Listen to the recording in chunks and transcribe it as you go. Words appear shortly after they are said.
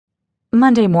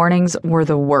Monday mornings were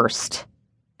the worst.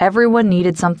 Everyone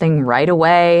needed something right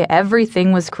away.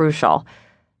 Everything was crucial.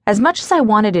 As much as I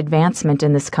wanted advancement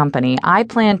in this company, I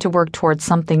planned to work towards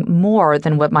something more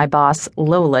than what my boss,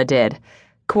 Lola, did,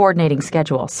 coordinating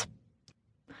schedules.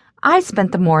 I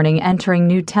spent the morning entering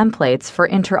new templates for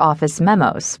inter-office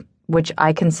memos, which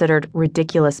I considered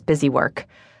ridiculous busy work.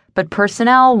 But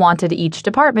personnel wanted each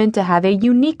department to have a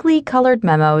uniquely colored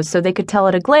memo so they could tell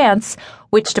at a glance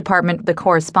which department the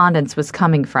correspondence was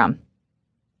coming from.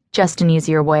 Just an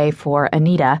easier way for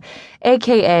Anita,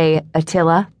 aka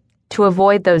Attila, to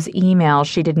avoid those emails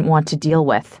she didn't want to deal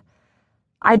with.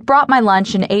 I'd brought my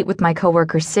lunch and ate with my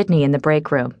coworker Sydney in the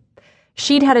break room.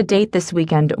 She'd had a date this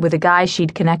weekend with a guy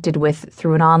she'd connected with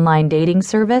through an online dating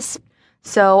service,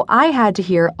 so I had to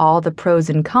hear all the pros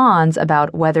and cons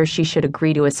about whether she should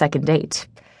agree to a second date.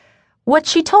 What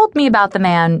she told me about the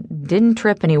man didn't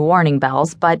trip any warning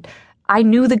bells, but I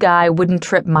knew the guy wouldn't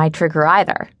trip my trigger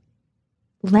either.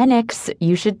 "Lennox,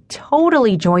 you should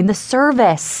totally join the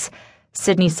service,"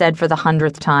 Sydney said for the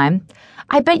 100th time.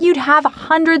 "I bet you'd have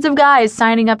hundreds of guys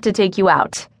signing up to take you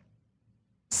out."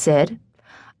 "Sid,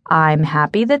 I'm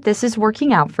happy that this is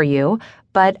working out for you,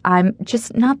 but I'm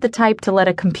just not the type to let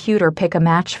a computer pick a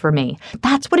match for me."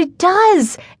 "That's what it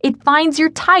does! It finds your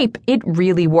type. It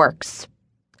really works."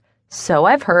 "So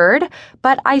I've heard,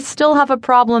 but I still have a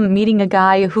problem meeting a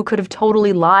guy who could have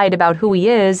totally lied about who he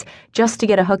is just to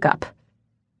get a hookup."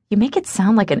 "You make it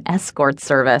sound like an escort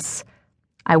service."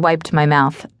 I wiped my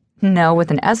mouth. "No,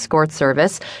 with an escort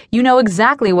service, you know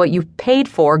exactly what you paid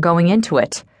for going into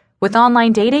it. With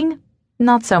online dating,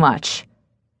 not so much."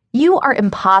 "You are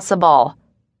impossible,"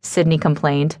 Sydney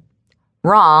complained.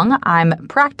 "Wrong, I'm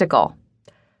practical."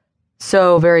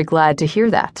 "So very glad to hear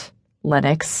that,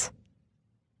 Lennox."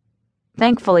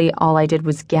 Thankfully, all I did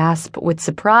was gasp with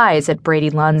surprise at Brady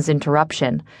Lund's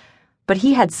interruption. But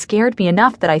he had scared me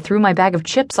enough that I threw my bag of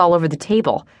chips all over the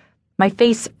table. My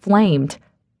face flamed.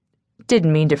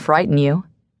 "Didn't mean to frighten you."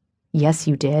 "Yes,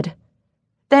 you did."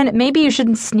 "Then maybe you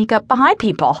shouldn't sneak up behind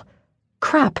people."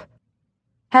 Crap.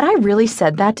 Had I really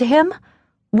said that to him?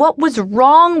 What was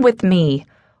wrong with me?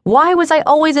 Why was I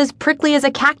always as prickly as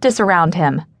a cactus around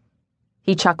him?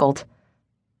 He chuckled.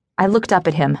 I looked up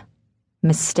at him.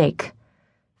 Mistake.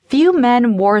 Few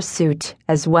men wore a suit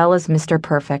as well as Mr.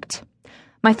 Perfect.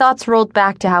 My thoughts rolled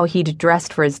back to how he'd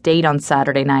dressed for his date on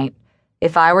Saturday night.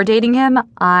 If I were dating him,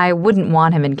 I wouldn't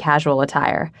want him in casual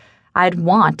attire. I'd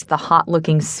want the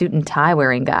hot-looking suit and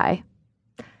tie-wearing guy.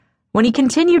 When he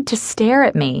continued to stare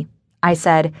at me, I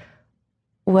said,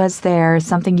 "Was there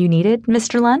something you needed,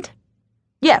 Mr. Lund?"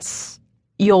 "Yes.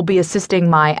 You'll be assisting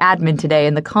my admin today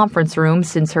in the conference room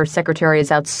since her secretary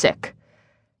is out sick."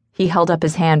 He held up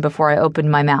his hand before I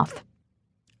opened my mouth.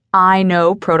 "I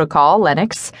know protocol,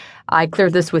 Lennox. I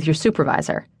cleared this with your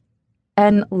supervisor."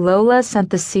 "And Lola sent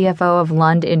the CFO of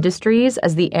Lund Industries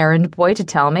as the errand boy to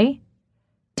tell me?"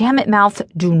 "Damn it, mouth,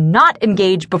 do not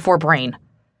engage before brain."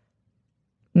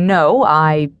 "No,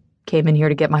 I came in here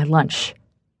to get my lunch."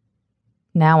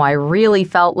 Now I really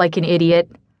felt like an idiot.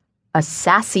 A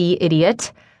sassy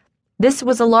idiot. This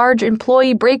was a large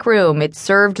employee break room. It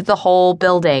served the whole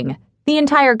building, the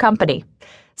entire company.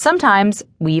 Sometimes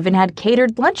we even had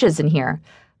catered lunches in here.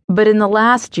 But in the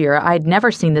last year, I'd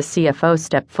never seen the CFO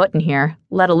step foot in here,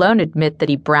 let alone admit that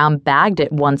he brown bagged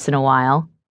it once in a while.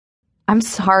 "I'm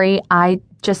sorry, I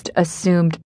just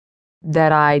assumed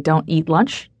that I don't eat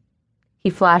lunch?" He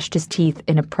flashed his teeth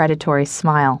in a predatory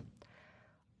smile.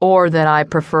 "Or that I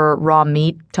prefer raw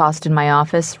meat tossed in my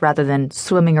office rather than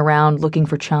swimming around looking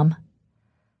for chum?"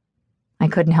 I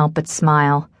couldn't help but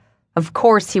smile. Of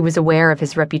course he was aware of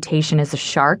his reputation as a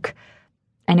shark,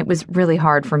 and it was really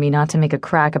hard for me not to make a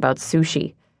crack about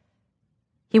sushi.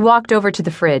 He walked over to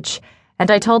the fridge, and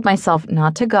I told myself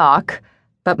not to gawk,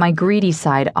 but my greedy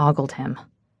side ogled him.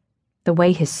 The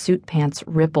way his suit pants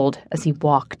rippled as he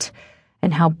walked,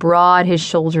 and how broad his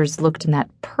shoulders looked in that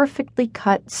perfectly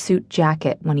cut suit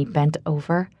jacket when he bent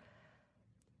over.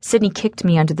 Sydney kicked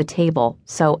me under the table,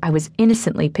 so I was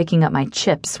innocently picking up my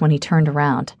chips when he turned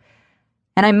around.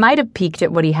 And I might have peeked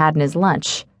at what he had in his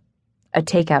lunch, a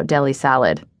takeout deli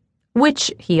salad, which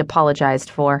he apologized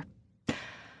for.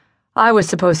 "I was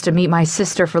supposed to meet my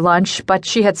sister for lunch, but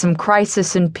she had some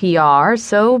crisis in PR,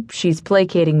 so she's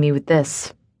placating me with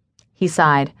this." He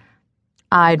sighed.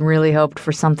 "I'd really hoped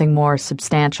for something more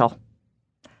substantial."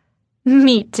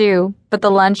 "Me too, but the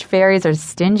lunch fairies are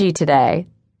stingy today,"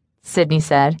 Sydney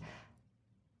said.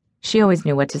 She always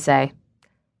knew what to say.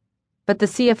 But the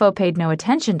CFO paid no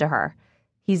attention to her.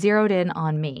 He zeroed in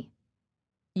on me.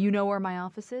 "You know where my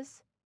office is?"